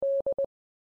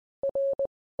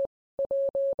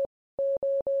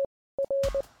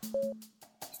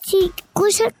Si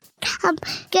escucha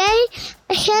gay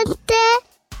gente.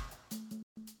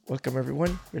 Welcome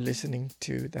everyone. You're listening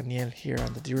to Daniel here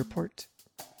on the Dreport.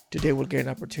 Today we'll get an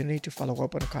opportunity to follow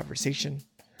up on a conversation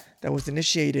that was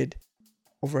initiated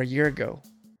over a year ago.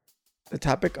 The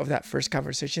topic of that first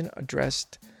conversation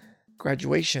addressed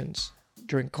graduations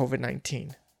during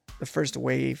COVID-19, the first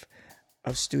wave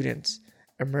of students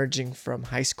emerging from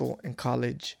high school and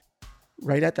college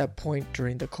right at that point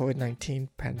during the COVID-19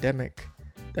 pandemic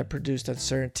that produced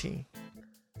uncertainty.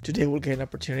 Today we'll get an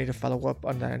opportunity to follow up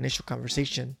on that initial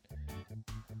conversation.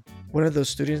 One of those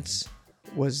students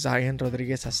was Zion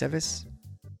Rodriguez Aceves.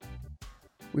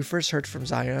 We first heard from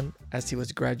Zion as he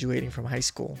was graduating from high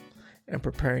school and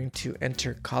preparing to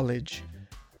enter college.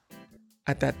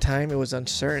 At that time, it was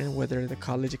uncertain whether the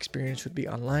college experience would be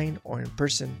online or in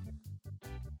person.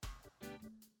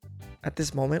 At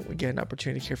this moment, we get an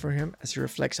opportunity to hear from him as he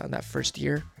reflects on that first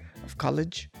year of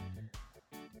college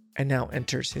and now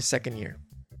enters his second year.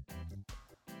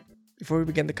 Before we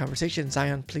begin the conversation,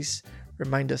 Zion, please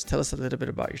tell us a little bit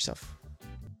about yourself.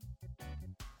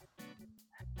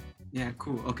 Yeah,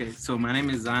 cool. Okay, so my name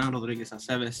is Zion Rodriguez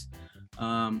Aceves.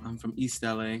 I'm from East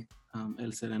LA,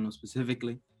 El Sereno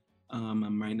specifically.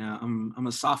 I'm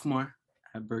a sophomore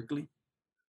at Berkeley.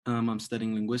 I'm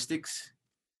studying linguistics.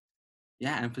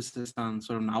 Yeah, emphasis on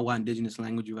sort of Nahua indigenous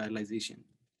language revitalization.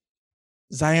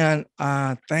 Zion,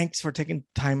 thanks for taking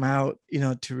time out,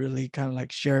 to really kind of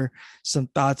like share some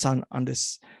thoughts on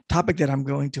this topic that I'm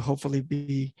going to hopefully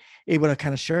be able to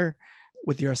kind of share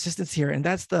with your assistance here. And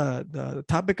that's the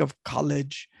topic of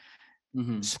college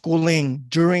schooling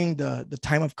during the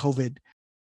time of COVID.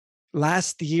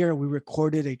 Last year, we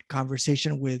recorded a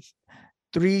conversation with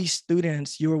 3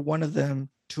 students. You were one of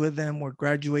them. 2 of them were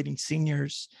graduating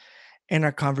seniors. And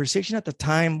our conversation at the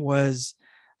time was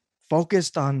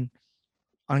focused on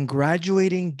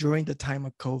graduating during the time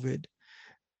of COVID.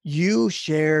 You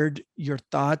shared your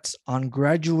thoughts on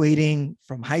graduating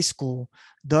from high school.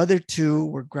 The other 2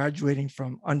 were graduating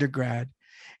from undergrad.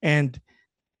 And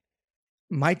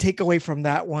my takeaway from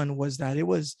that one was that it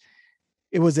was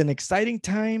an exciting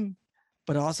time,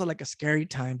 but also like a scary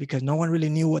time because no one really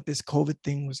knew what this COVID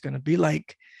thing was going to be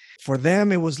like. For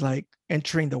them, it was like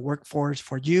entering the workforce.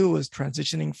 For you, it was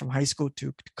transitioning from high school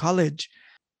to college.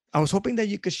 I was hoping that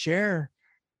you could share.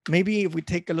 Maybe if we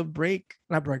take a little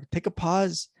take a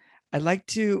pause, I'd like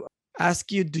to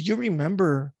ask you, do you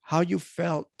remember how you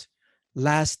felt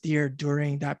last year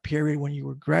during that period when you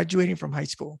were graduating from high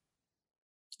school?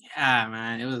 Yeah,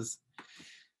 man,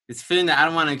 it's feeling that I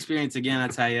don't want to experience again. I'll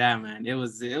tell you that, man. It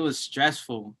was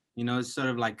stressful. It's sort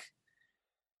of like,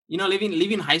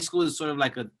 leaving high school is sort of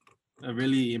like a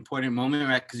really important moment,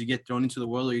 right? Because you get thrown into the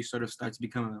world or you sort of start to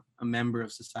become a member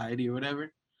of society or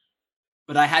whatever.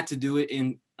 But I had to do it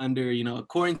under a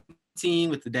quarantine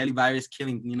with the deadly virus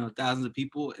killing, thousands of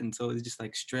people. And so it's just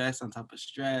like stress on top of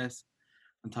stress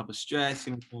on top of stress,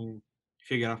 trying to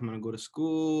figure out if I'm going to go to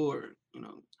school or,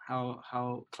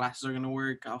 how classes are going to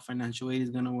work, how financial aid is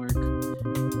going to work.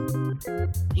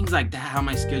 Things like that. How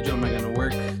my schedule, am I going to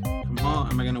work from home?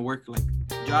 Am I going to work like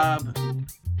a job?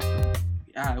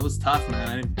 Yeah, it was tough,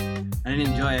 man. I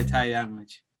didn't enjoy it, I tell you that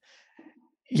much.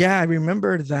 Yeah, I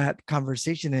remember that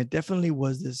conversation. It definitely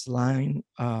was this line,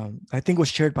 I think was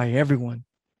shared by everyone,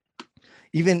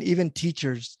 even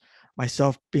teachers,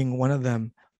 myself being one of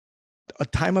them, a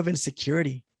time of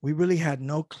insecurity. We really had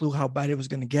no clue how bad it was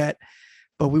going to get,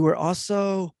 but we were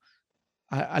also,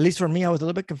 at least for me, I was a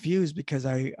little bit confused because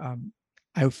I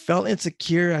felt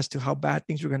insecure as to how bad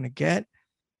things were going to get,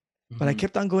 but I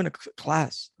kept on going to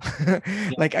class.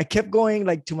 Like I kept going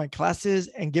like to my classes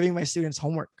and giving my students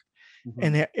homework.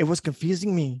 And it was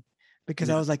confusing me because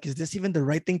I was like, is this even the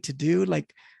right thing to do?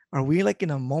 Like, are we like in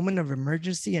a moment of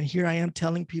emergency? And here I am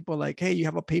telling people like, hey, you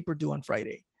have a paper due on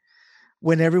Friday.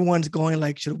 When everyone's going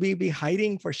like, should we be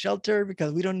hiding for shelter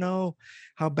because we don't know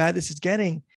how bad this is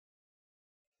getting?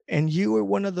 And you were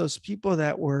one of those people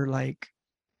that were like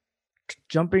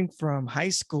jumping from high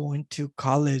school into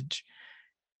college.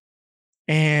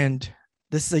 And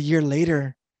this is a year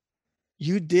later.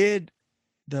 You did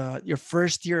your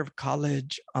first year of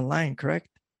college online, correct?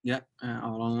 Yeah,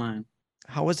 all online.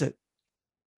 How was it?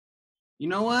 You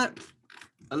know what?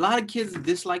 A lot of kids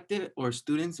disliked it, or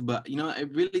students, but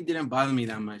it really didn't bother me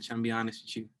that much. I'm be honest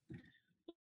with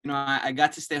you. I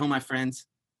got to stay home with my friends,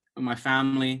 with my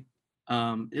family.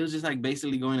 It was just like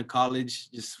basically going to college,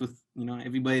 just with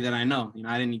everybody that I know.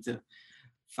 I didn't need to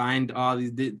find all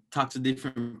these talk to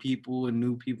different people and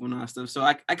new people and all that stuff. So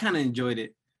I kind of enjoyed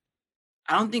it.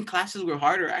 I don't think classes were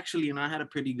harder. Actually, I had a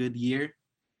pretty good year,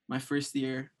 my first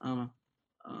year.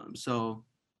 So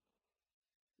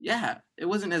yeah, it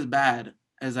wasn't as bad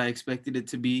as I expected it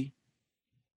to be.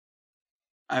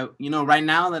 Right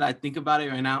now that I think about it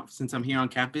right now, since I'm here on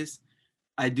campus,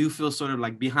 I do feel sort of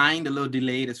like behind, a little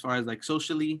delayed as far as like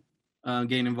socially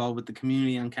getting involved with the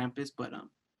community on campus. But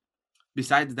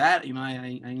besides that,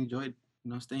 I enjoyed,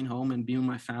 staying home and being with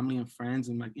my family and friends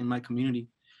and in my community.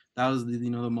 That was the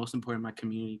most important in my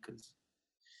community because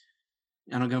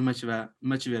I don't get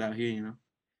much of it out here.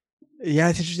 Yeah,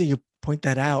 it's interesting you point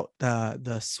that out,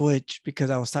 the switch, because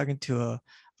I was talking to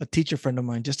a teacher friend of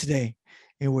mine just today,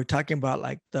 and we're talking about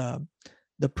like the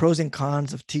pros and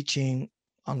cons of teaching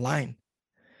online.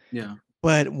 Yeah.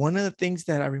 But one of the things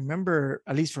that I remember,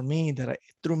 at least for me, that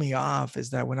threw me off is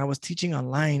that when I was teaching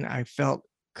online, I felt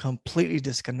completely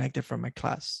disconnected from my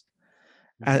class.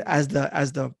 Mhm. As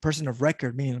the person of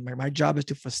record, meaning my job is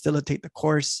to facilitate the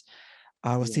course.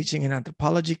 I was Yeah. teaching an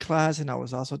anthropology class, and I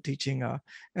was also teaching a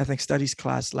ethnic studies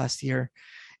class last year.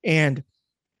 And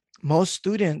most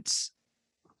students,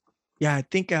 yeah, I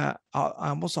think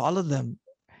almost all of them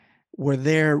were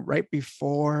there right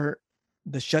before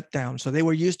the shutdown, so they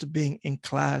were used to being in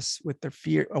class with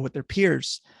their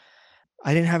peers.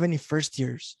 I didn't have any first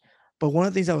years, but one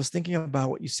of the things I was thinking about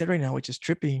what you said right now, which is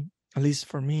trippy, at least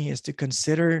for me, is to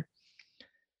consider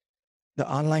the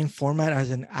online format as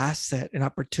an asset, an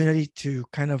opportunity to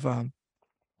kind of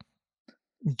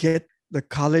get the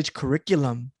college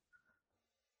curriculum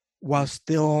while Yeah.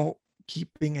 still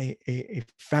keeping a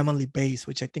family base,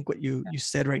 which I think what you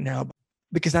said right now,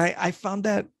 because I found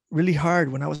that really hard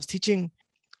when I was teaching.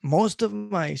 Most of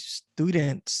my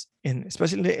students in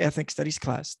especially the ethnic studies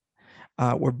class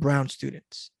were brown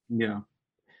students. Yeah.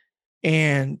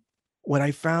 And what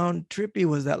I found trippy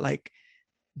was that like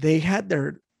they had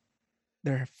their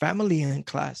family in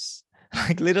class.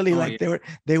 Like literally Oh like yeah.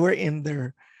 they were in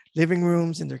their living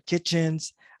rooms, in their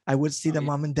kitchens. I would see Oh the yeah.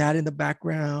 mom and dad in the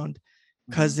background,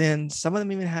 Mhm. cousins. Some of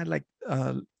them even had like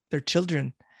their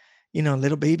children,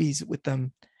 little babies with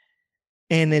them.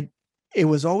 And it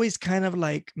was always kind of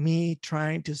like me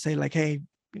trying to say like, hey,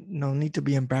 no need to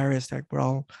be embarrassed. Like we're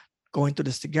all going through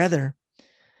this together.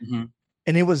 Mhm.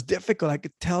 And it was difficult. I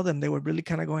could tell them they were really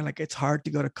kind of going like, it's hard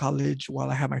to go to college while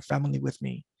I have my family with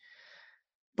me.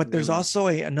 But there's Really. also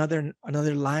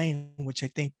another line which I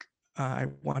think I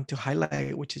want to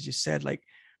highlight, which is you said like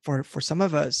for some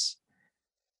of us,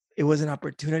 it was an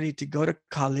opportunity to go to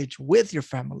college with your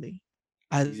family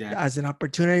Exactly. as an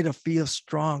opportunity to feel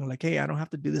strong. Like, hey, I don't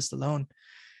have to do this alone.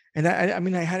 And I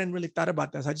mean, I hadn't really thought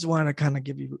about this. I just wanted to kind of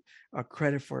give you a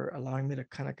credit for allowing me to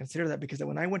kind of consider that because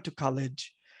when I went to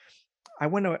college, I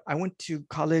went to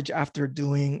college after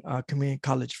doing community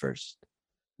college first,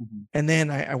 Mhm. and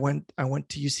then I went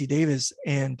to UC Davis,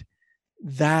 and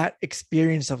that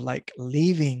experience of like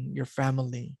leaving your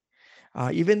family,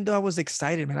 even though I was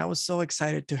excited, man, I was so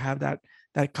excited to have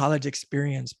that college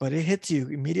experience, but it hits you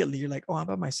immediately. You're like, oh, I'm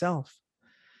by myself.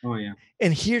 Oh yeah.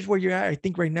 And here's where you're at. I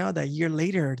think right now, that year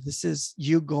later, this is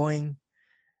you going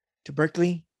to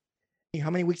Berkeley.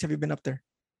 How many weeks have you been up there?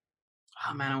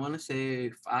 Oh man, I want to say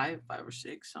five or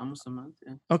six, almost a month.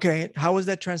 Yeah. Okay. How was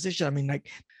that transition? I mean, like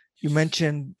you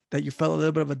mentioned that you felt a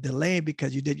little bit of a delay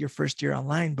because you did your first year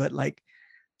online, but like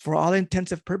for all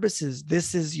intensive purposes,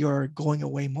 this is your going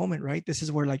away moment, right? This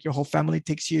is where like your whole family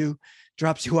takes you,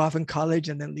 drops you off in college,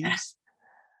 and then leaves.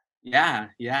 Yeah,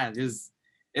 yeah.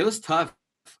 It was tough.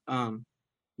 Um,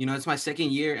 it's my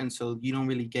second year, and so you don't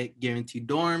really get guaranteed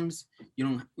dorms.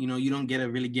 You don't get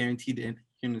a really guaranteed that you're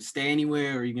gonna stay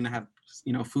anywhere or you're gonna have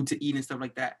food to eat and stuff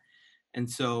like that. And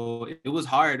so it was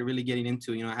hard really getting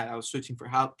into. I was searching for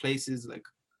house places like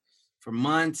for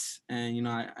months, and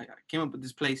I came up with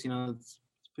this place. It's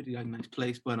pretty like nice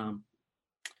place, but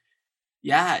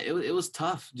yeah, it was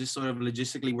tough just sort of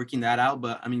logistically working that out.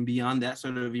 But I mean, beyond that,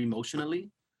 sort of emotionally,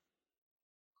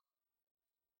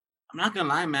 I'm not gonna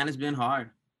lie, man, it's been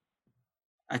hard.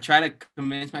 I try to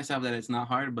convince myself that it's not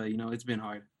hard, but it's been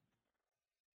hard.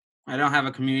 I don't have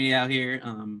a community out here.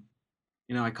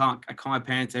 I call my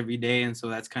parents every day, and so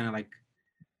that's kind of like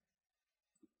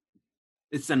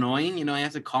it's annoying. I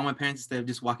have to call my parents instead of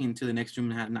just walking into the next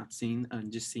room and have not seen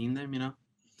just seeing them.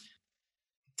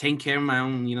 Taking care of my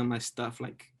own, my stuff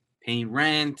like paying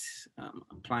rent,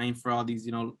 applying for all these,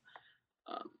 um,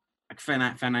 like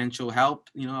financial help,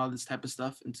 all this type of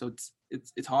stuff. And so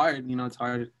it's hard. It's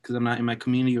hard because I'm not in my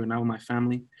community or not with my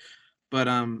family. But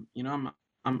I'm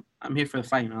here for the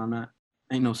fight. I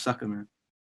ain't no sucker, man.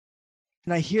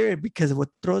 And I hear it because what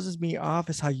throws me off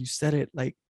is how you said it.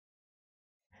 Like,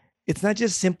 it's not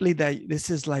just simply that this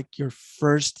is like your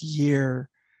first year,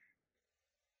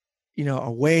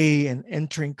 away and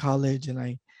entering college.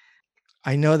 And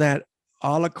I know that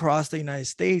all across the United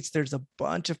States, there's a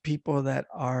bunch of people that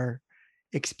are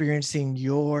experiencing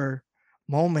your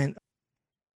moment.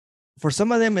 For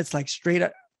some of them, it's like straight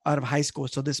out of high school.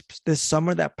 So this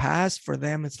summer that passed for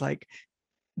them, it's like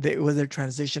it was their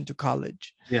transition to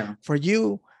college. Yeah. For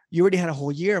you, you already had a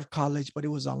whole year of college, but it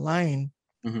was online,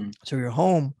 so you're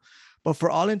home. But for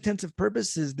all intents and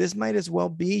purposes, this might as well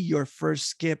be your first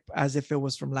skip as if it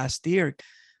was from last year.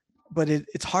 But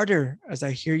it's harder as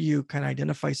I hear you kind of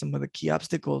identify some of the key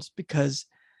obstacles because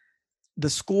the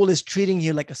school is treating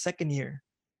you like a second year.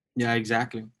 Yeah,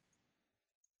 exactly.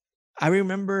 I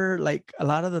remember like a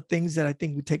lot of the things that I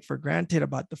think we take for granted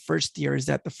about the first year is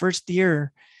that the first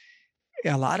year,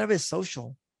 a lot of it's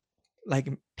social, like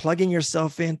plugging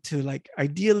yourself into, like,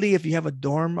 ideally, if you have a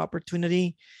dorm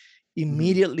opportunity,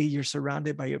 immediately you're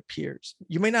surrounded by your peers.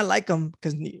 You may not like them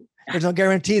because there's no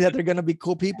guarantee that they're going to be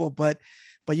cool people, but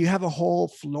you have a whole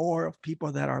floor of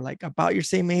people that are like about your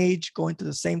same age, going through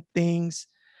the same things,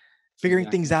 figuring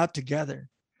things out together.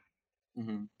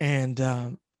 And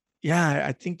yeah,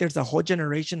 I think there's a whole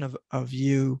generation of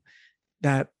you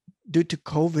that due to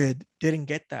COVID didn't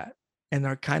get that and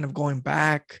are kind of going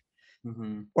back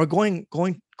or going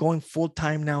full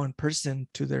time now in person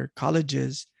to their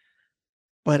colleges,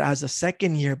 but as a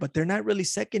second year. But they're not really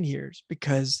second years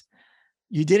because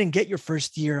you didn't get your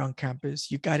first year on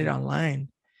campus, you got it online.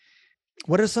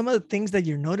 What are some of the things that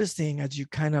you're noticing as you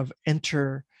kind of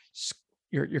enter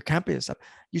your campus?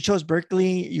 You chose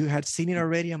Berkeley, you had seen it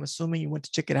already, I'm assuming you went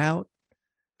to check it out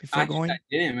before going. I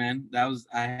didn't, man. That was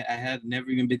I had never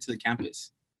even been to the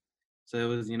campus. So it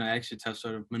was, extra tough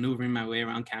sort of maneuvering my way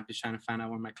around campus, trying to find out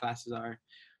where my classes are,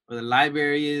 where the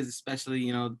library is,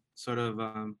 especially, sort of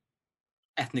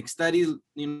ethnic studies.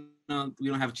 We don't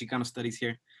have Chicano studies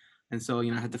here. And so,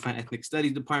 I had to find ethnic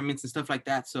studies departments and stuff like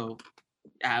that. So,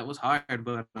 yeah, it was hard.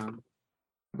 But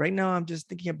right now, I'm just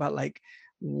thinking about like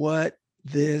what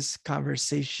this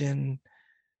conversation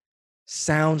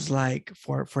sounds like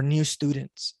for new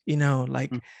students,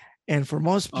 like, and for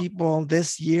most people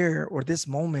this year or this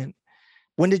moment.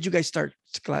 When did you guys start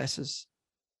classes?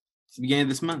 It's the beginning of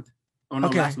this month. Oh, no,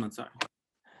 last month, sorry.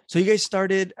 So you guys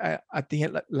started at the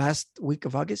end, last week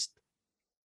of August?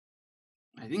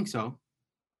 I think so.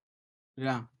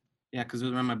 Yeah. Yeah, because it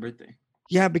was around my birthday.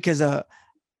 Yeah, because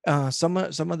some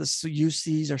of the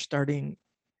UCs are starting,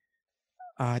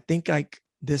 I think, like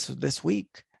this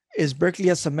week. Is Berkeley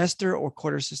a semester or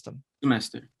quarter system?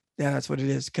 Semester. Yeah, that's what it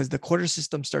is, because the quarter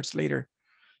system starts later.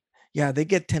 Yeah, they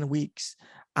get 10 weeks.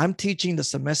 I'm teaching the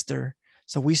semester.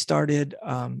 So we started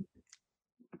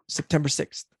September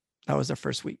 6th. That was our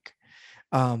first week.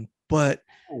 But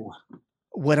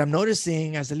what I'm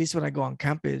noticing, as at least when I go on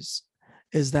campus,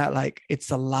 is that like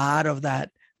it's a lot of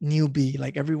that newbie.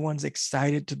 Like everyone's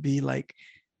excited to be like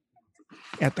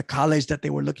at the college that they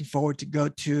were looking forward to go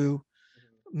to,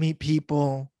 meet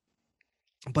people.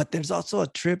 But there's also a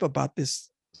trip about this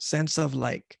sense of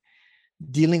like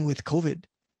dealing with COVID.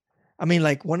 I mean,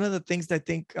 like one of the things that I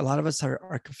think a lot of us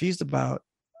are confused about,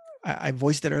 I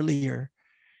voiced it earlier,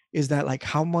 is that like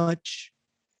how much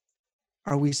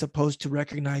are we supposed to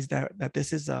recognize that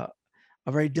this is a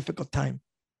very difficult time?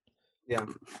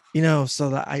 Yeah.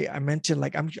 So that I mentioned,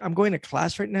 like I'm going to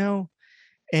class right now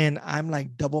and I'm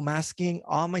like double masking.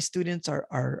 All my students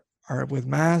are with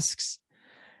masks.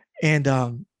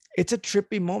 And it's a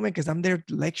trippy moment because I'm there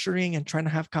lecturing and trying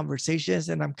to have conversations.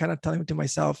 And I'm kind of telling to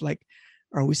myself, like,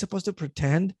 are we supposed to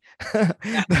pretend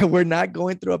that we're not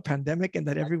going through a pandemic and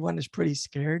that everyone is pretty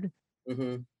scared?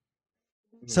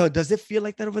 So does it feel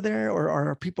like that over there? Or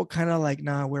are people kind of like,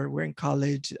 nah, we're in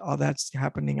college, all that's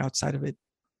happening outside of it?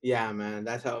 Yeah, man,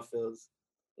 that's how it feels.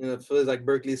 It feels like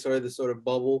Berkeley's sort of the sort of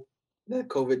bubble that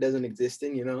COVID doesn't exist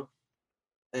in.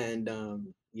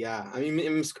 And yeah, I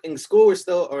mean, in school we're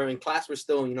still, or in class we're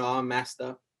still, all masked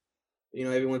up.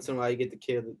 Every once in a while you get the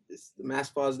kid, the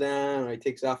mask falls down or he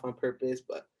takes off on purpose.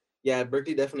 But yeah,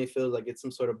 Berkeley definitely feels like it's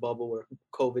some sort of bubble where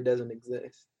COVID doesn't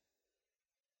exist.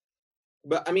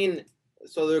 But I mean,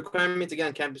 so the requirement to get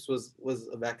on campus was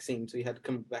a vaccine, so you had to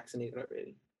come vaccinated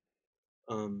already.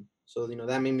 So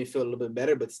that made me feel a little bit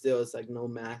better, but still, it's like no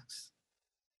masks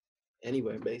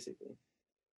anywhere, basically.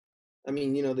 I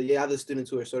mean, the other students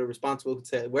who are sort of responsible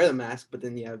to wear the mask, but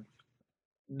then you have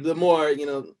the more,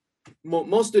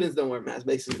 most students don't wear masks,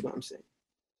 basically what I'm saying.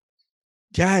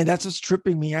 Yeah, and that's what's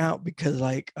tripping me out because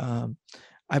like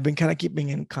I've been kind of keeping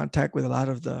in contact with a lot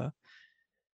of the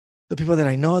people that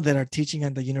I know that are teaching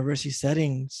at the university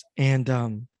settings,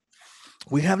 and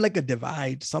we have like a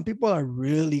divide. Some people are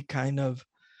really kind of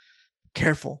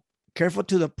careful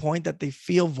to the point that they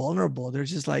feel vulnerable. They're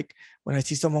just like, when I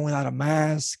see someone without a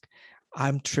mask,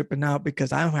 I'm tripping out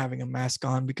because I'm having a mask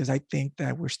on because I think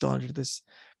that we're still under this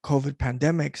COVID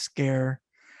pandemic scare.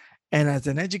 And as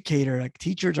an educator, like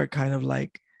teachers are kind of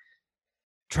like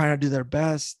trying to do their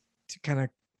best to kind of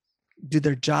do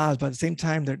their jobs, but at the same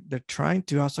time, they're trying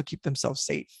to also keep themselves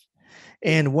safe.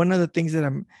 And one of the things that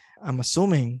I'm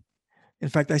assuming, in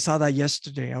fact, I saw that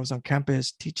yesterday. I was on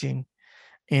campus teaching,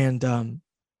 and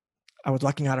I was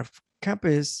walking out of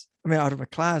campus, out of a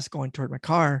class, going toward my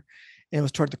car, and it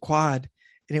was toward the quad,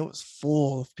 and it was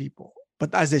full of people.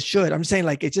 But as it should, I'm saying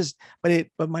like it just,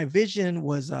 but my vision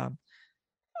was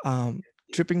um,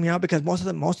 tripping me out because most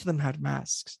of them had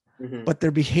masks, Mm-hmm. but their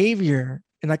behavior,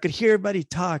 and I could hear everybody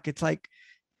talk. It's like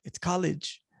it's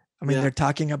college. I mean, Yeah. they're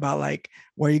talking about like,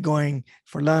 where are you going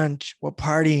for lunch? What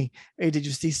party? Hey, did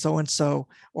you see so and so?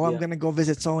 Oh, I'm Yeah. gonna go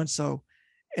visit so and so.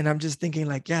 And I'm just thinking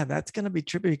like, yeah, that's gonna be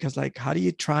trippy because like, how do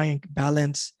you try and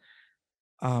balance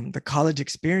the college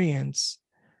experience,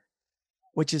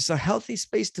 which is a healthy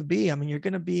space to be? I mean, you're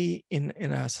gonna be in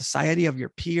a society of your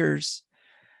peers.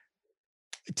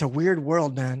 It's a weird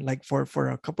world, man. Like for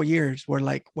a couple years, where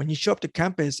like when you show up to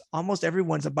campus, almost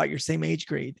everyone's about your same age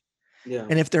grade, Yeah.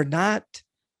 and if they're not,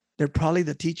 they're probably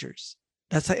the teachers.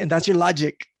 That's your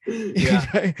logic.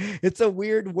 Yeah. It's a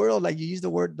weird world. Like you use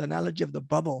the analogy of the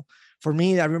bubble. For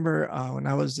me, I remember when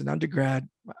I was an undergrad,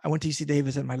 I went to UC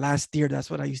Davis, and my last year,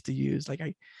 that's what I used to use.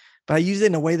 But I used it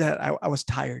in a way that I was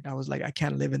tired. I was like, I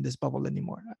can't live in this bubble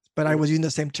anymore. But I was using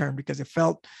the same term because it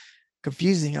felt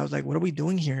confusing. I was like, what are we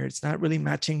doing here? It's not really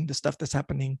matching the stuff that's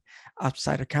happening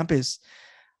outside of campus.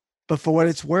 But for what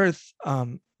it's worth,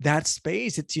 that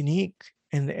space, it's unique.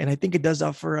 And I think it does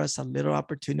offer us a little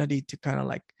opportunity to kind of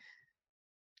like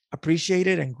appreciate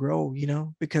it and grow,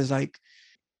 because like,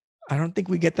 I don't think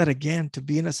we get that again, to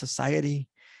be in a society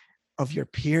of your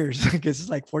peers. Like it's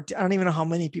like 14. I don't even know how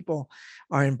many people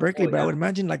are in Berkeley, Oh, but I yeah. would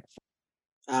imagine like,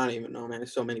 I don't even know, man.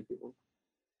 There's so many people.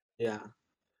 Yeah.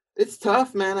 It's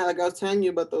tough, man. Like I was telling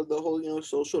you about the whole,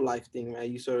 social life thing, right?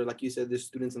 You sort of, like you said, there's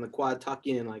students in the quad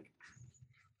talking, and like,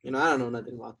 I don't know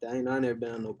nothing about that. I never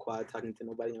been on no quad talking to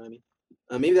nobody, you know what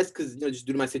I mean? Maybe that's because, just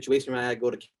due to my situation, right? I go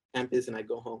to campus and I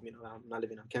go home, I'm not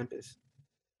living on campus.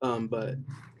 But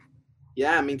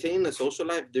yeah, maintaining the social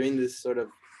life during this sort of,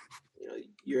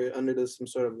 you're under some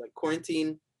sort of like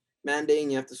quarantine mandate,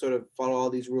 and you have to sort of follow all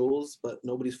these rules, but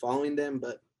nobody's following them,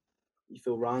 but you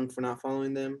feel wrong for not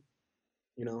following them.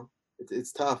 You know,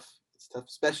 it's tough. It's tough,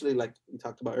 especially like we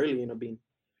talked about earlier, being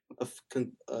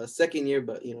a second year,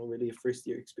 but, really a first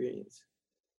year experience.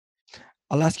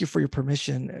 I'll ask you for your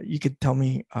permission. You could tell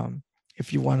me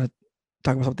if you want to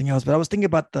talk about something else. But I was thinking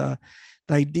about the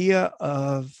idea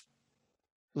of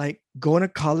like going to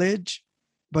college,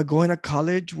 but going to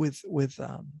college with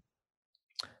a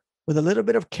little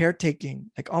bit of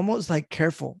caretaking, like almost like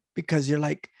careful, because you're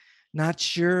like not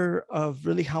sure of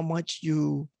really how much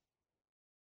you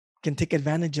can take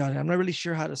advantage of it. I'm not really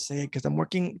sure how to say it because I'm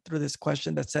working through this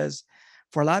question that says,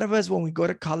 for a lot of us, when we go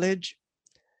to college,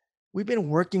 we've been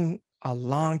working a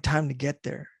long time to get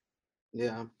there.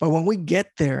 Yeah. But when we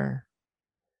get there,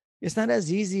 it's not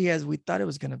as easy as we thought it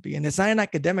was going to be. And it's not an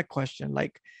academic question.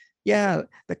 Like, yeah,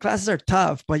 the classes are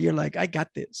tough, but you're like, I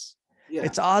got this. Yeah.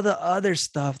 It's all the other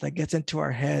stuff that gets into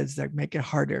our heads that make it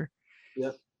harder.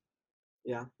 Yep.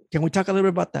 Yeah. Can we talk a little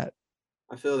bit about that?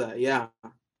 I feel that. Yeah.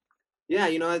 Yeah.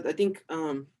 I think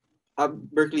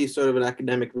Berkeley is sort of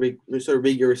an sort of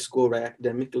rigorous school, right,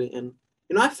 academically, and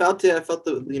I felt it. I felt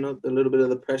the a little bit of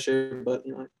the pressure, but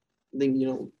I think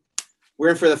we're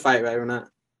in for the fight, right?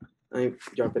 I ain't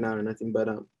jumping out or nothing, but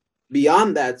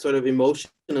beyond that, sort of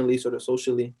emotionally, sort of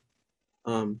socially,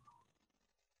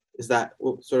 is that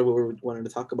sort of what we wanted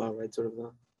to talk about, right? Sort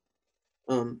of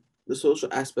the social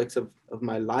aspects of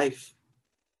my life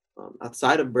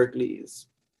outside of Berkeley is,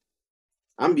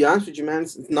 I'm be honest with you, man,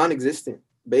 it's non-existent,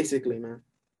 basically, man.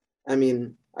 I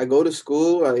mean, I go to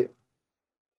school,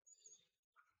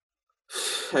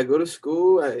 I go to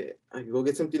school, I go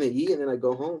get something to eat, and then I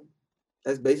go home.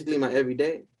 That's basically my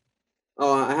everyday.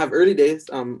 Oh, I have early days.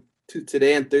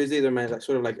 Today and Thursdays are my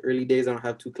sort of like early days. I don't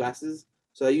have two classes,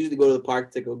 so I usually go to the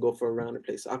park to go for a round or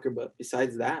play soccer. But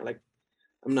besides that, like,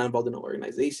 I'm not involved in no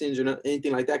organizations or not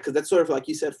anything like that, because that's sort of like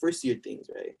you said, first year things,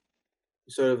 right?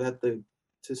 You sort of have to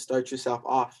start yourself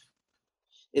off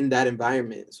in that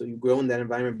environment, so you grow in that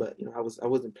environment. But I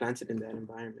wasn't planted in that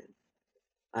environment.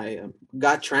 I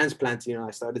got transplanted.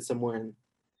 I started somewhere and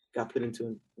got put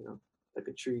into like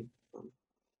a tree.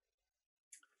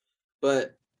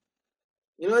 But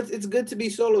it's good to be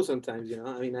solo sometimes.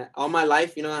 I mean, all my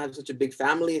life, I have such a big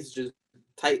family. It's just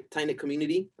tight knit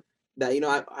community that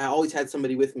I always had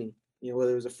somebody with me.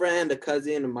 Whether it was a friend, a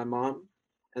cousin, or my mom.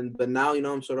 but now, you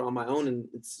know, I'm sort of on my own, and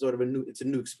it's sort of a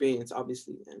new experience,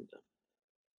 obviously. And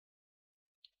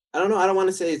I don't know. I don't want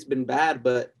to say it's been bad,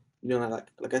 but you know,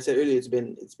 like I said earlier, it's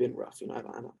been rough. You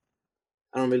know,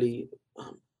 I don't really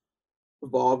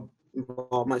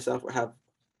involve myself or have.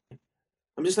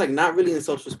 I'm just like not really in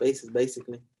social spaces,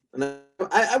 basically. And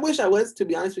I wish I was, to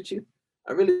be honest with you.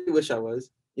 I really wish I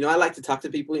was. You know, I like to talk to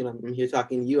people. You know, I'm here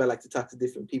talking to you. I like to talk to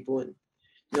different people and,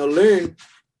 you know, learn.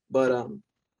 But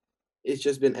it's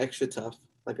just been extra tough.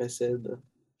 Like I said, the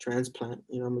transplant.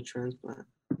 You know, I'm a transplant.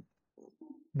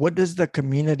 What does the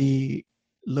community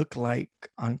look like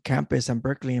on campus in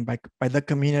Berkeley? And by the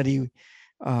community,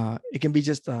 it can be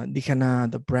just the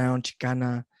Dijana, the Brown,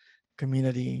 Chicana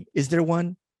community. Is there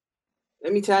one?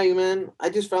 Let me tell you, man. I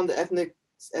just found the ethnic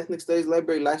studies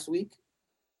library last week,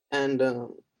 and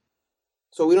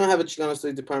so we don't have a Chicano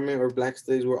studies department or Black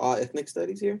studies. We're all ethnic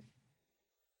studies here.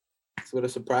 It's what a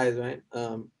surprise, right?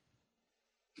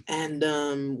 And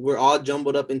we're all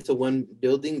jumbled up into one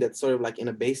building that's sort of like in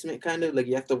a basement, kind of like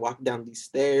you have to walk down these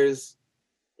stairs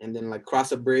and then like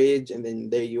cross a bridge, and then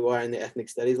there you are in the ethnic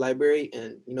studies library.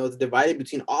 And you know, it's divided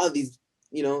between all of these,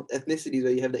 you know, ethnicities,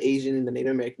 where you have the Asian and the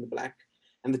Native American, the Black,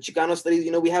 and the Chicano studies.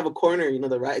 You know, we have a corner, you know,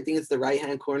 the right, I think it's the right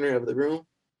hand corner of the room,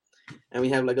 and we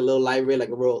have like a little library, like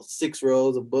a row, 6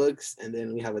 rows of books, and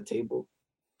then we have a table.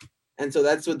 And so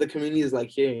that's what the community is like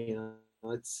here. You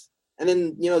know, it's, and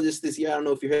then, you know, just this year, I don't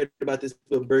know if you heard about this,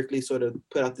 but Berkeley sort of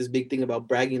put out this big thing about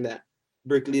bragging that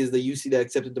Berkeley is the UC that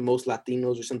accepted the most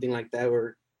Latinos or something like that,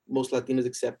 or most Latinos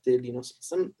accepted, you know,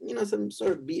 some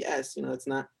sort of BS, you know, it's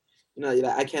not, you know,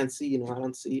 I can't see, you know, I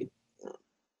don't see.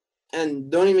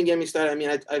 And don't even get me started. I mean,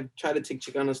 I've tried to take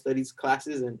Chicano studies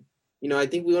classes, and, you know, I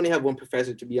think we only have one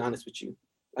professor, to be honest with you.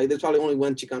 Like, there's probably only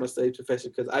one Chicano studies professor,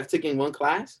 because I've taken one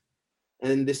class,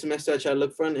 and this semester I tried to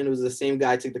look for one, and it was the same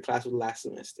guy I took the class with last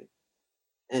semester.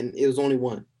 And it was only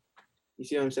one. You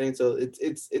see what I'm saying? So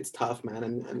it's tough, man.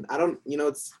 And I don't, you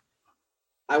know,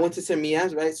 I went to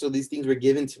Semillas, right? So these things were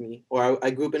given to me, or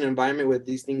I grew up in an environment where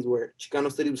these things were,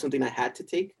 Chicano study was something I had to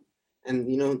take.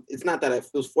 And, you know, it's not that it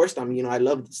was forced on me, you know, I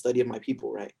love the study of my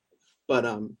people, right? But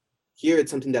here it's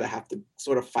something that I have to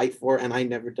sort of fight for, and I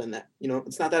never done that. You know,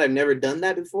 it's not that I've never done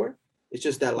that before. It's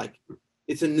just that, like,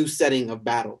 it's a new setting of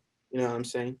battle. You know what I'm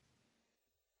saying?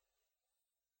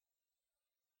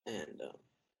 And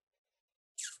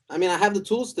I mean, I have the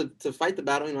tools to fight the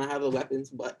battle. You know, I have the weapons,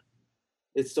 but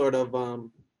it's sort of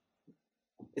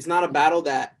it's not a battle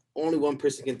that only one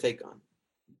person can take on.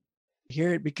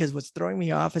 Hear it, because what's throwing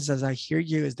me off is, as I hear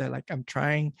you, is that like I'm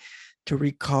trying to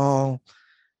recall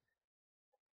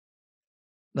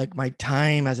like my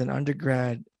time as an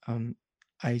undergrad.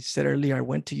 I said earlier I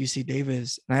went to UC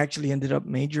Davis, and I actually ended up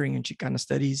majoring in Chicana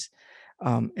studies.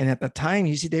 And at the time,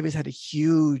 UC Davis had a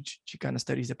huge Chicana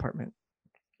studies department.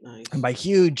 Nice. And by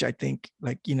huge, I think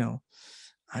like, you know,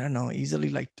 I don't know, easily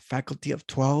like faculty of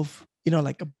 12, you know,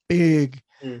 like a big,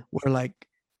 where like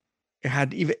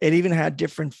it even had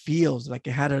different fields. Like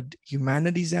it had a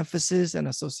humanities emphasis and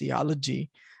a sociology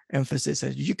emphasis.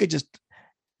 And you could just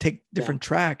take different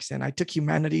tracks. And I took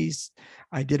humanities.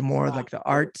 I did more like the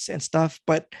arts and stuff.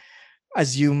 But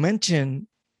as you mentioned,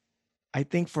 I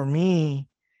think for me,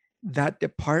 that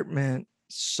department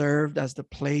served as the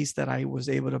place that I was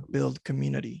able to build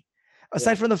community.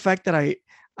 Aside from the fact that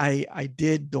I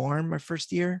did dorm my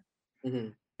first year,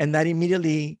 and that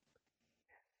immediately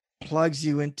plugs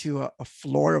you into a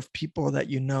floor of people that,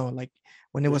 you know, like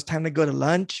when it was time to go to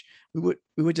lunch, we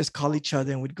would just call each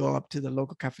other, and we'd go up to the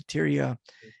local cafeteria,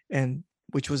 and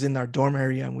which was in our dorm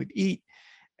area, and we'd eat.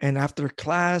 And after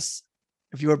class,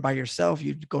 if you were by yourself,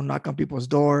 you'd go knock on people's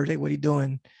doors. Hey, what are you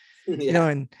doing? You know,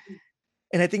 and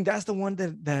I think that's the one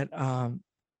that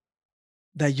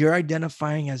you're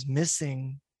identifying as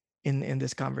missing in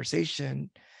this conversation.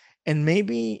 And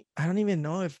maybe, I don't even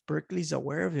know if Berkeley's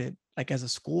aware of it, like as a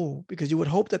school, because you would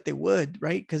hope that they would,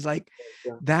 right? Because like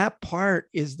that part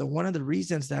is one of the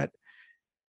reasons that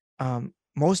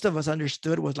most of us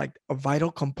understood was like a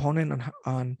vital component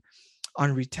on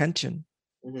retention.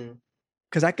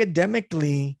 Because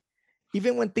academically,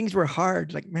 even when things were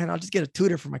hard, like, man, I'll just get a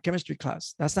tutor for my chemistry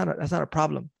class. That's not a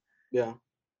problem. Yeah.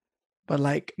 But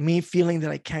like me feeling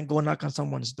that I can't go knock on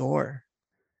someone's door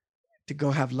to go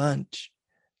have lunch,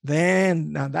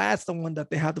 then now that's the one that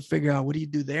they have to figure out, what do you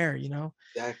do there, you know?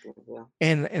 Exactly. Yeah.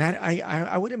 And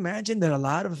I would imagine that a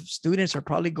lot of students are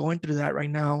probably going through that right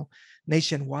now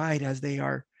nationwide, as they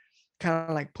are kind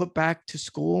of like put back to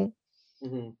school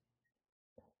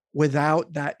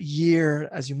without that year,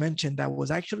 as you mentioned, that was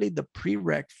actually the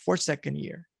prereq for second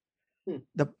year.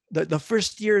 The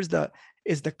first year is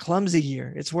the clumsy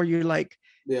year. It's where you're like,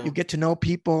 Yeah. You get to know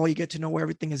people, you get to know where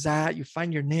everything is at, you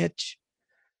find your niche.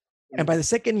 And by Mhm. the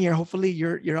second year, hopefully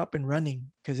you're up and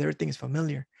running because everything is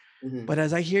familiar. Mhm. But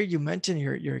as I hear you mention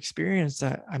your experience,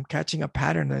 I'm catching a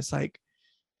pattern that's like,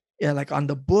 yeah, like on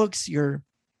the books, you're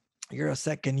a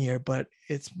second year, but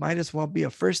it's might as well be a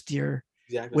first year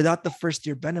Exactly. without the first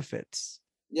year benefits.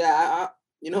 Yeah.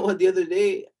 You know what? The other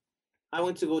day, I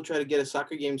went to go try to get a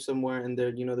soccer game somewhere, and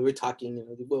they were talking.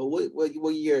 Well,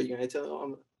 what year are you? And I tell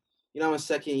them, I'm a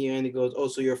second year, and he goes, oh,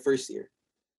 so you're a first year.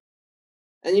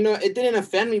 And it didn't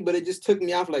offend me, but it just took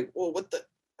me off. Like, well, what the?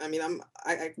 I mean,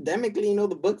 I academically,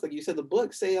 the books, like you said, the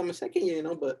books say I'm a second year,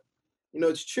 but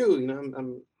it's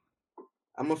true.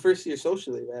 I'm a first year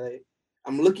socially, right?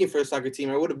 I'm looking for a soccer team.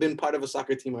 I would have been part of a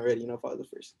soccer team already, if I was the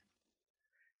first.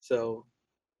 So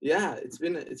yeah, it's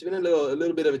been a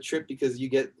little bit of a trip because you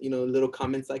get little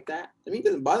comments like that. I mean, it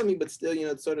doesn't bother me, but still,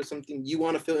 it's sort of something you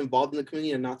want to feel involved in the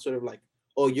community and not sort of like,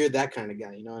 oh, you're that kind of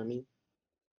guy. You know what I mean?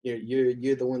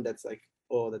 You're the one that's like,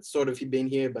 oh, that's sort of been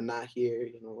here but not here.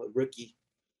 A rookie.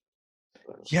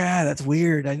 Yeah, that's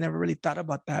weird. I never really thought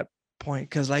about that point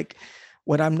because, like,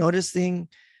 what I'm noticing,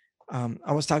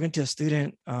 I was talking to a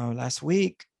student last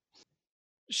week.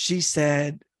 She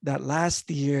said that last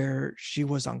year she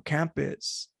was on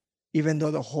campus, even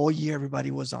though the whole year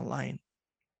everybody was online.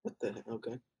 What the heck?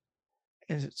 Okay.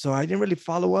 And so I didn't really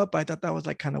follow up. I thought that was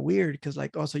like kind of weird because,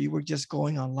 like, also you were just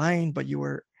going online, but you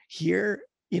were here,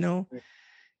 you know.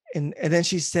 And then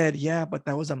she said, "Yeah, but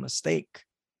that was a mistake."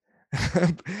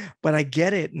 But I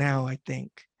get it now. I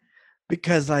think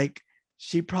because like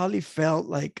she probably felt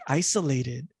like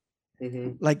isolated.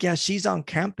 Mm-hmm. Like, yeah, she's on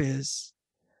campus,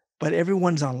 but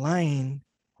everyone's online.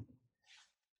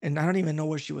 And I don't even know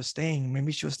where she was staying.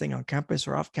 Maybe she was staying on campus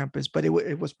or off campus, but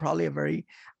it was probably a very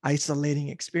isolating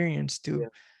experience to Yeah.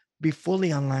 be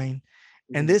fully online.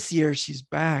 And Mm-hmm. this year she's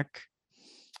back.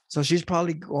 So she's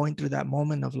probably going through that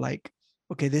moment of like,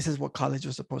 okay, this is what college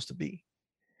was supposed to be,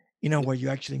 Yeah. where you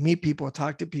actually meet people,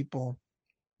 talk to people.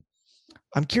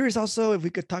 I'm curious also if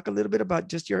we could talk a little bit about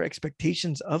just your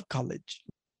expectations of college.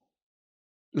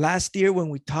 Last year when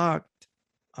we talked,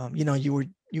 you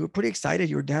were pretty excited.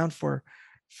 You were down for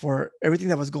everything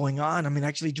that was going on. I mean,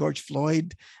 actually, George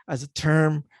Floyd as a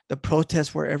term, the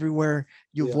protests were everywhere.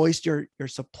 You Yeah. voiced your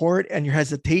support and your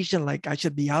hesitation, like I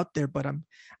should be out there, but I'm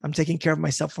taking care of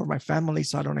myself for my family,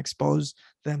 so I don't expose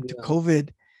them to Yeah.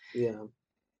 COVID. Yeah.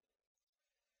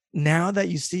 Now that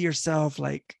you see yourself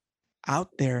like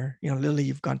out there, Lily,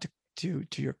 you've gone to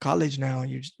your college now.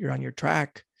 You're on your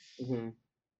track. Mm-hmm.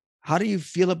 How do you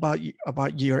feel about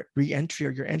your re-entry or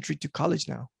your entry to college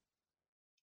now?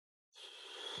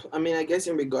 I mean, I guess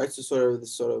in regards to sort of the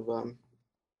sort of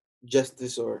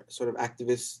justice or sort of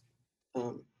activist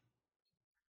um,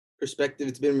 perspective,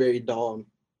 it's been very dull.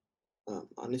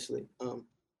 Honestly,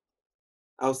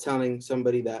 I was telling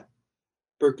somebody that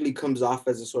Berkeley comes off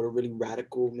as a sort of really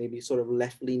radical, maybe sort of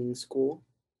left-leaning school.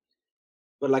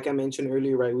 But like I mentioned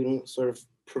earlier, right, we don't sort of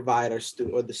provide our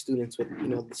student or the students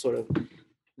with sort of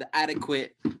the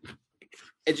adequate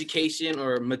education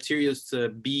or materials to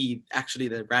be actually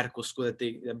the radical school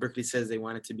that Berkeley says they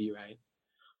want it to be, right?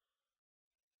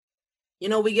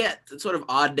 We get sort of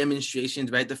odd demonstrations,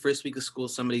 right? The first week of school,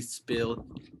 somebody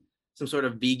spilled some sort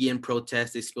of vegan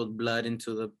protest. They spilled blood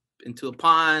into a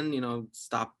pond.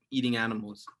 Stop eating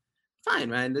animals.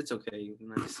 Fine, right? That's okay.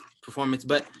 Nice performance,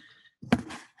 but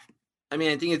I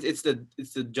mean, I think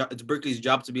it's Berkeley's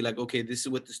job to be like, okay, this is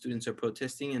what the students are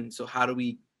protesting, and so how do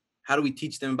we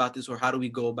teach them about this, or how do we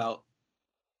go about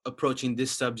approaching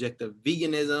this subject of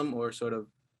veganism or sort of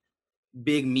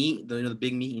big meat, the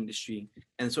big meat industry,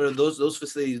 and sort of those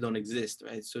facilities don't exist,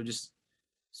 right? So just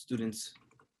students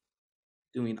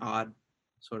doing odd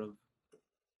sort of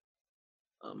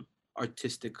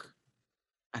artistic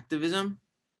activism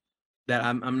that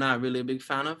I'm not really a big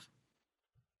fan of.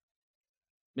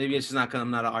 Maybe it's just not because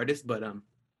I'm not an artist, but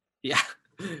yeah.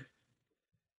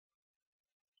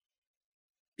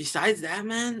 Besides that,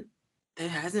 man, there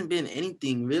hasn't been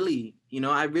anything really.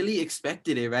 I really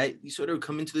expected it, right? You sort of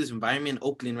come into this environment in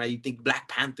Oakland, right? You think Black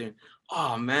Panther.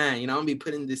 Oh man, I'm gonna be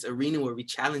put in this arena where we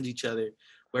challenge each other,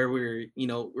 where we're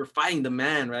fighting the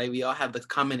man, right? We all have the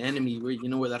common enemy. We're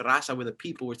the raza, we're the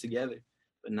people, we're together.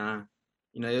 But nah,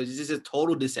 it was just a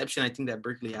total deception I think that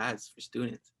Berkeley has for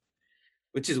students,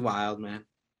 which is wild, man.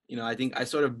 I think I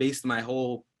sort of based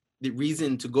the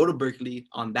reason to go to Berkeley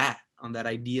on that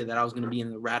idea that I was going to be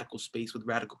in a radical space with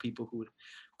radical people who would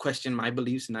question my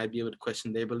beliefs and I'd be able to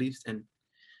question their beliefs. And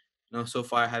so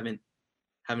far I haven't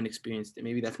experienced it.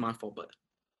 Maybe that's my fault, but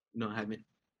I haven't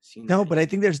seen No, that. but I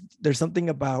think there's something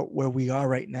about where we are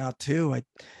right now too.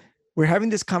 We're having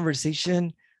this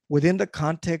conversation within the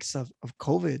context of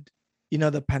COVID,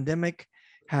 the pandemic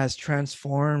has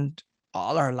transformed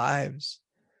all our lives.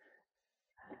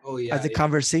 Oh As yeah, a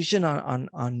conversation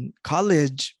on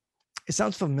college, it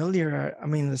sounds familiar. I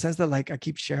mean, in the sense that like I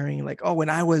keep sharing, like, oh, when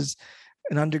I was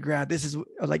an undergrad, this is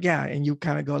like, yeah, and you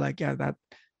kind of go like, yeah, that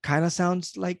kind of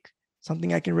sounds like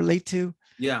something I can relate to.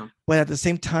 Yeah. But at the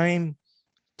same time,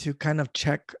 to kind of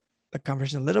check the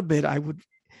conversation a little bit, I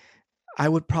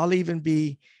would probably even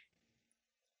be,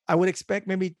 I would expect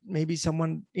maybe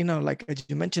someone, like as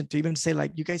you mentioned, to even say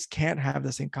like, you guys can't have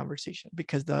the same conversation,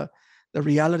 because the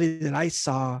reality that I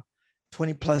saw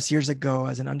 20 plus years ago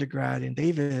as an undergrad in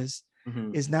Davis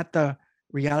Mm-hmm. is not the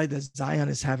reality that Zion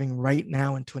is having right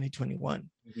now in 2021.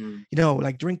 Mm-hmm.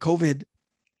 Like during COVID,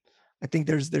 I think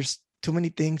there's too many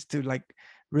things to like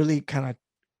really kind of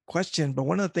question. But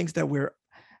one of the things that we're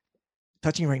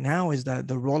touching right now is that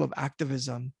the role of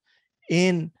activism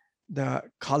in the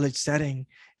college setting.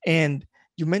 And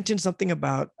you mentioned something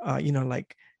about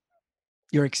like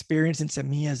your experience in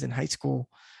semillas in high school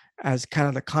as kind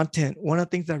of the content. One of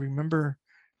the things that I remember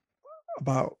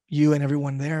about you and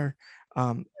everyone there,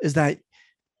 is that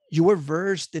you were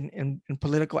versed in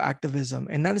political activism,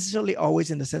 and not necessarily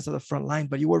always in the sense of the front line,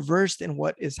 but you were versed in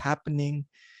what is happening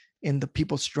in the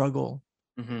people's struggle.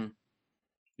 Mm-hmm.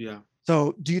 Yeah.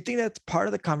 So do you think that's part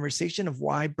of the conversation of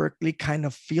why Berkeley kind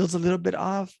of feels a little bit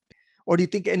off? Or do you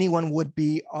think anyone would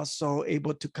be also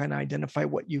able to kind of identify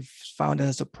what you've found as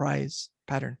a surprise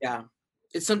pattern? Yeah.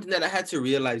 It's something that I had to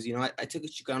realize. I took a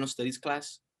Chicano studies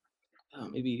class,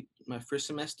 maybe my first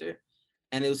semester,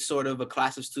 and it was sort of a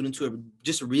class of students who are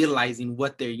just realizing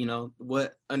what they're,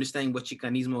 what understanding what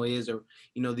Chicanismo is, or,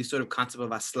 the sort of concept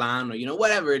of Aslan, or,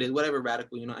 whatever it is, whatever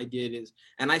radical, idea it is.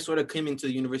 And I sort of came into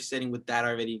the university setting with that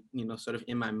already, sort of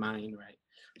in my mind, right?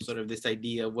 Sort of this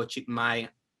idea of what my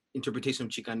interpretation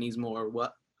of Chicanismo, or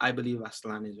what I believe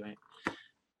Aslan is, right?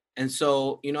 And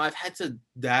so, I've had to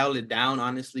dial it down,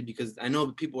 honestly, because I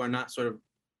know people are not sort of,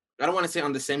 I don't want to say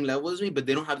on the same level as me, but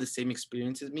they don't have the same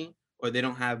experience as me, or they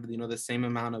don't have, the same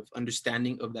amount of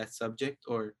understanding of that subject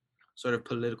or sort of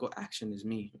political action as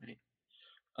me,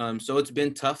 right? So it's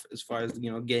been tough as far as,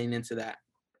 getting into that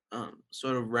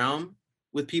sort of realm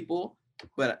with people,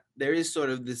 but there is sort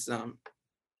of this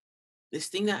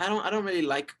thing that I don't really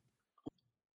like,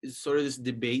 is sort of this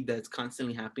debate that's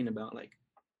constantly happening about, like,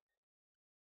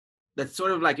 that's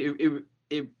sort of like it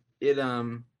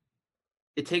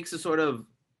takes a sort of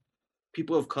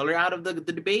people of color out of the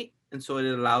debate, and so it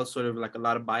allows sort of like a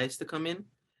lot of bias to come in,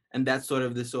 and that's sort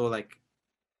of this whole like,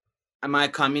 am I a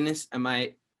communist? Am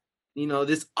I,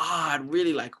 this odd,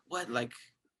 really, like, what, like,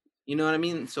 you know what I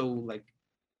mean? So like,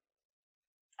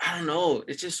 I don't know.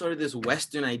 It's just sort of this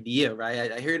Western idea,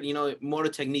 right? I heard, Motor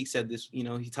Technique said this.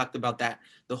 He talked about that,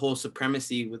 the whole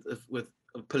supremacy with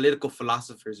political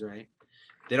philosophers, right?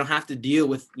 They don't have to deal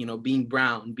with, being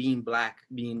brown, being black,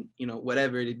 being,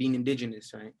 whatever it is, being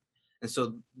indigenous, right? And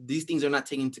so these things are not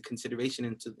taken into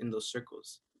consideration in those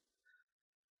circles.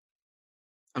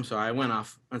 I'm sorry, I went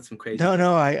off on some crazy.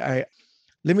 No, I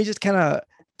let me just kind of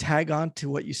tag on to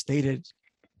what you stated.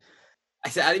 I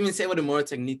didn't even say what Moral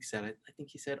Technique said. I think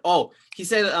he said,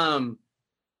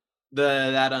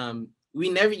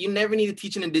 you never need to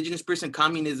teach an indigenous person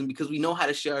communism because we know how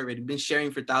to share already. We've been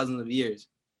sharing for thousands of years,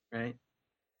 right?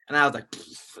 And I was like,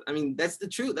 I mean, that's the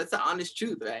truth. That's the honest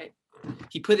truth, right?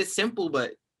 He put it simple,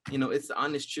 but it's the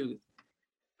honest truth.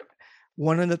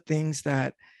 One of the things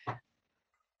that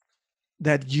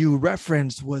you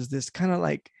referenced was this kind of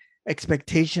like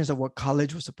expectations of what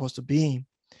college was supposed to be.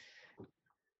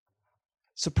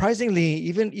 Surprisingly,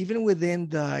 even within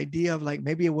the idea of like,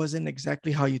 maybe it wasn't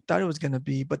exactly how you thought it was going to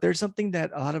be, but there's something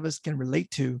that a lot of us can relate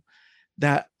to,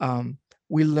 that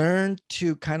we learn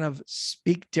to kind of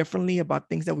speak differently about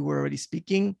things that we were already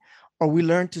speaking, or we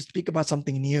learn to speak about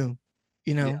something new,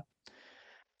 Yeah.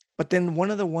 But then one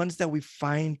of the ones that we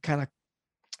find kind of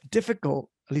difficult,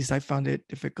 at least I found it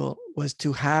difficult, was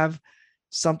to have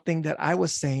something that I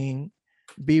was saying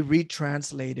be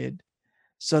retranslated,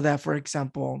 so that, for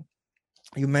example,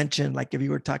 you mentioned, like, if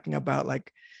you were talking about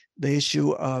like the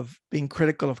issue of being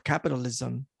critical of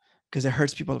capitalism because it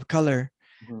hurts people of color,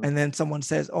 Mm-hmm. and then someone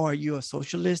says, oh, are you a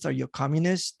socialist, are you a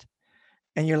communist?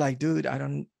 And you're like, dude,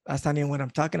 that's not even what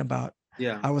I'm talking about.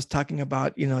 Yeah. I was talking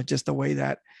about, just the way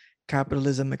that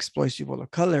capitalism exploits people of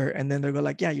color. And then they go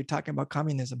like, yeah, you're talking about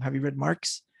communism. Have you read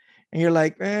Marx? And you're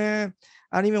like, I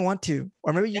don't even want to.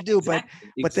 Or maybe you do,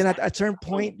 exactly. but then at a certain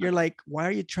point, you're like, why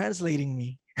are you translating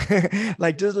me?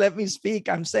 Like, just let me speak.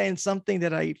 I'm saying something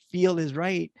that I feel is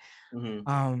right.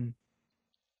 Mm-hmm.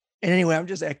 And anyway, I'm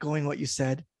just echoing what you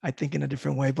said, I think in a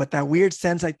different way, but that weird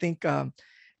sense, I think,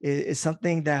 is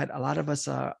something that a lot of us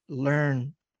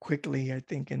learn quickly, I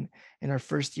think, in our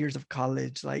first years of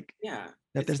college, like Yeah,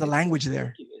 that there's a language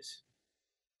there. ridiculous.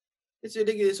 It's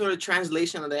ridiculous sort of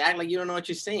translation. They act like you don't know what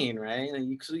you're saying, right? And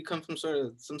you come from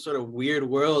some sort of weird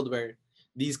world where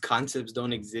these concepts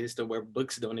don't exist, or where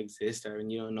books don't exist, or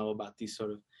and you don't know about these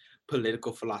sort of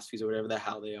political philosophies or whatever the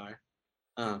hell they are.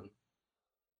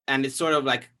 And it's sort of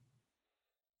like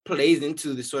plays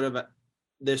into this sort of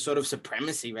their sort of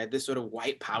supremacy, right? This sort of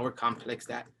white power complex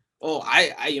that, oh,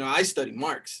 I study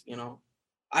Marx,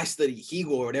 I study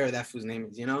Hegel or whatever that fool's name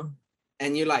is,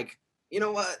 and you're like, you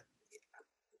know what,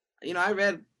 I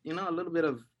read, a little bit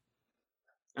of,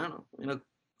 I don't know,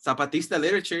 Zapatista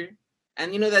literature,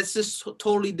 and that's just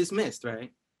totally dismissed,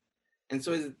 right? And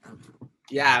so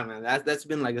yeah, man, that's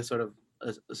been like a sort of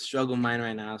a struggle of mine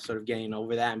right now, sort of getting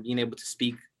over that and being able to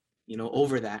speak,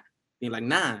 over that, being like,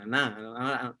 nah,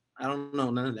 I don't know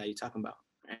none of that you're talking about.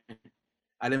 Right?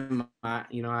 I didn't, I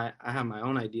have my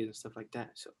own ideas and stuff like that.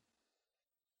 So,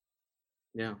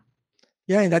 yeah.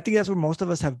 Yeah, and I think that's where most of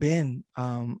us have been.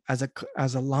 As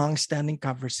a long-standing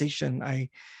conversation,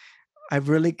 I've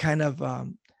really kind of,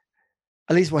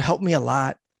 at least what helped me a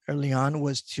lot early on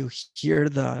was to hear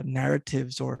the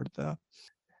narratives or the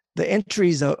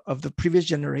entries of the previous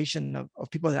generation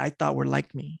of people that I thought were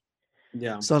like me.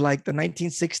 Yeah. So like the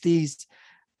 1960s,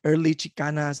 early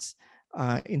Chicanas,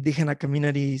 indigena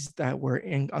communities that were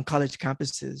on college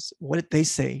campuses. What did they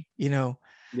say?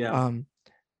 Yeah.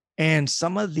 And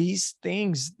some of these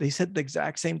things, they said the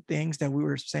exact same things that we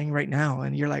were saying right now.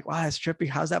 And you're like, wow, that's trippy.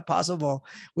 How's that possible?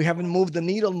 We haven't moved the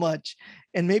needle much.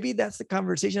 And maybe that's the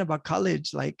conversation about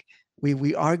college. Like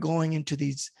we are going into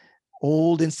these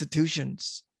old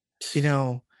institutions,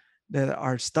 that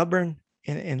are stubborn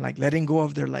and like letting go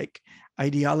of their like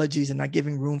ideologies and not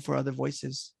giving room for other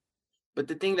voices. But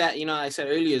the thing that, I said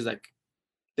earlier is like,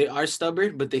 they are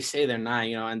stubborn, but they say they're not,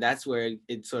 and that's where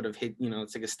it sort of hit,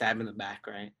 it's like a stab in the back,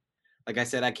 right? Like I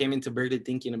said, I came into Berkeley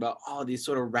thinking about all these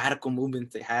sort of radical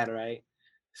movements they had, right?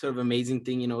 Sort of amazing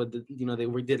thing,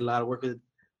 they did a lot of work with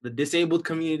the disabled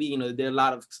community, they did a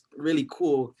lot of really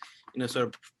cool, sort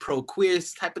of pro-queer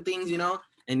type of things,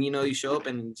 and, you show up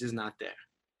and it's just not there.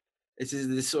 It's just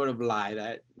this sort of lie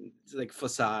that it's like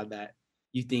facade that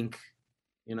you think,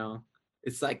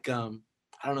 it's like, I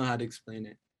don't know how to explain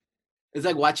it. It's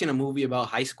like watching a movie about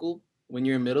high school when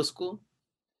you're in middle school,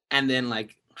 and then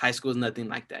like high school is nothing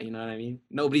like that. You know what I mean?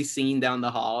 Nobody's singing down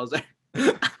the halls or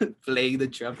playing the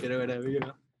trumpet or whatever.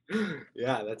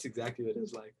 Yeah, that's exactly what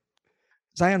it's like.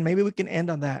 Zion, maybe we can end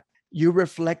on that. You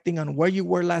reflecting on where you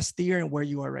were last year and where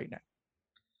you are right now.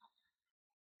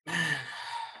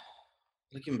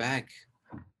 Looking back,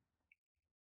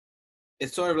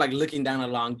 it's sort of like looking down a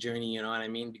long journey. You know what I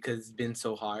mean? Because it's been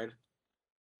so hard.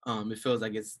 It feels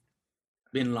like it's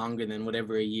been longer than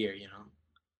whatever a year.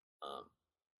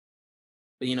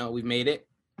 But we've made it.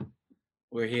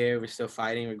 We're here. We're still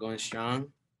fighting. We're going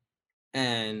strong,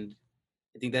 and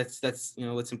I think that's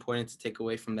what's important to take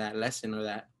away from that lesson or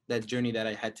that journey that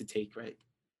I had to take. Right.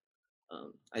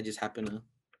 I just happened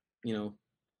to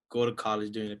go to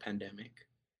college during the pandemic.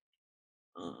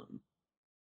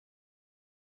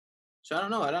 So I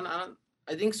don't know.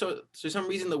 I think so. For some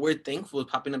reason, the word thankful is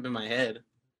popping up in my head.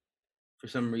 For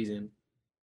some reason,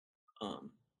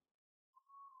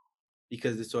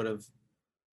 because it sort of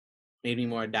made me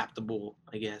more adaptable,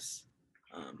 I guess.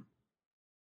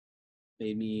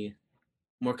 Made me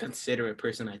more considerate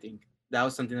person. I think that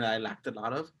was something that I lacked a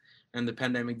lot of, and the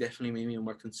pandemic definitely made me a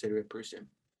more considerate person.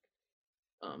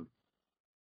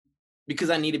 Because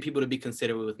I needed people to be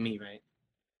considerate with me, right?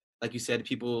 Like you said,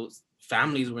 people's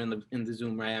families were in the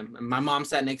Zoom, right? My mom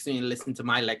sat next to me and listened to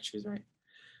my lectures, right?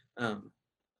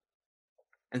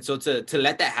 And so to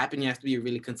let that happen, you have to be a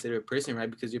really considerate person, right?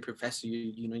 Because your professor,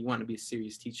 you want to be a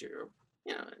serious teacher, or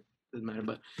it doesn't matter,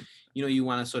 but you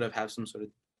want to sort of have some sort of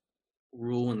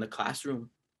rule in the classroom,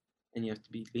 and you have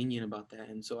to be lenient about that.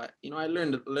 And so I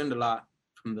learned a lot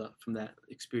from that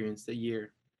experience, the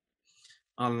year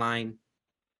online.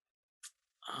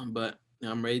 But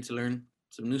I'm ready to learn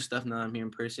some new stuff now I'm here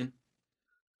in person.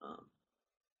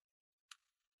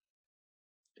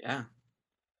 Yeah, I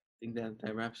think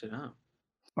that wraps it up.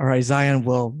 All right, Zion.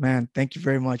 Well, man, thank you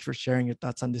very much for sharing your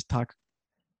thoughts on this talk.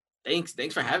 Thanks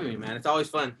for having me, man. It's always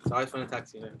fun. It's always fun to talk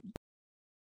to you.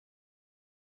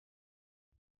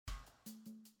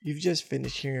 You've just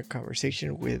finished hearing a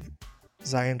conversation with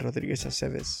Zion Rodriguez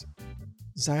Aceves.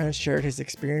 Zion shared his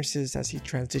experiences as he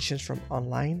transitions from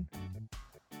online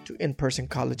to in-person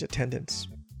college attendance.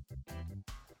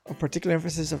 A particular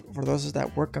emphasis for those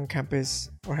that work on campus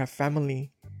or have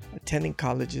family attending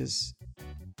colleges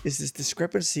is this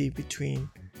discrepancy between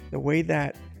the way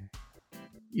that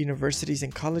universities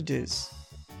and colleges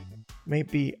may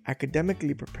be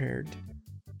academically prepared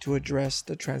to address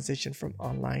the transition from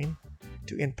online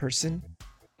to in-person.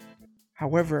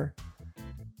 However,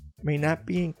 may not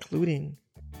be including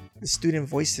the student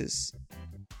voices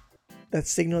that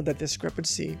signal that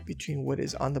discrepancy between what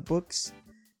is on the books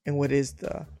and what is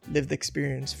the lived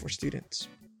experience for students.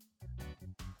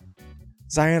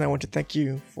 Zion, I want to thank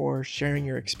you for sharing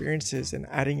your experiences and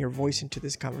adding your voice into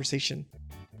this conversation.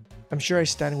 I'm sure I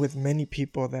stand with many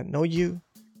people that know you,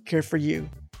 care for you,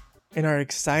 and are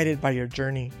excited by your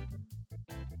journey.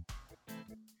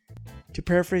 To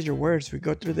paraphrase your words, we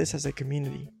go through this as a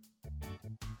community.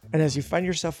 And as you find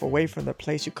yourself away from the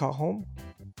place you call home,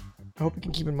 I hope you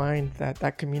can keep in mind that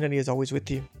that community is always with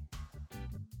you.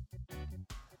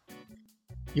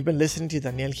 You've been listening to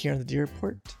Daniel here on the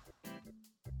Dreport.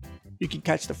 You can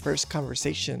catch the first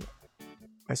conversation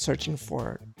by searching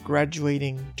for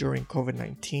Graduating During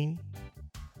COVID-19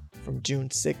 from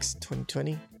June 6,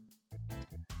 2020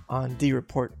 on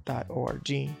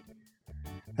dreport.org,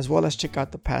 as well as check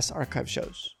out the past archive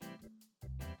shows.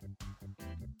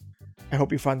 I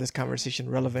hope you found this conversation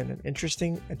relevant and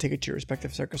interesting and take it to your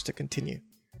respective circles to continue.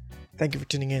 Thank you for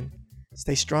tuning in.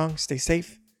 Stay strong, stay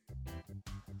safe,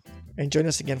 and join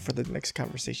us again for the next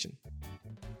conversation.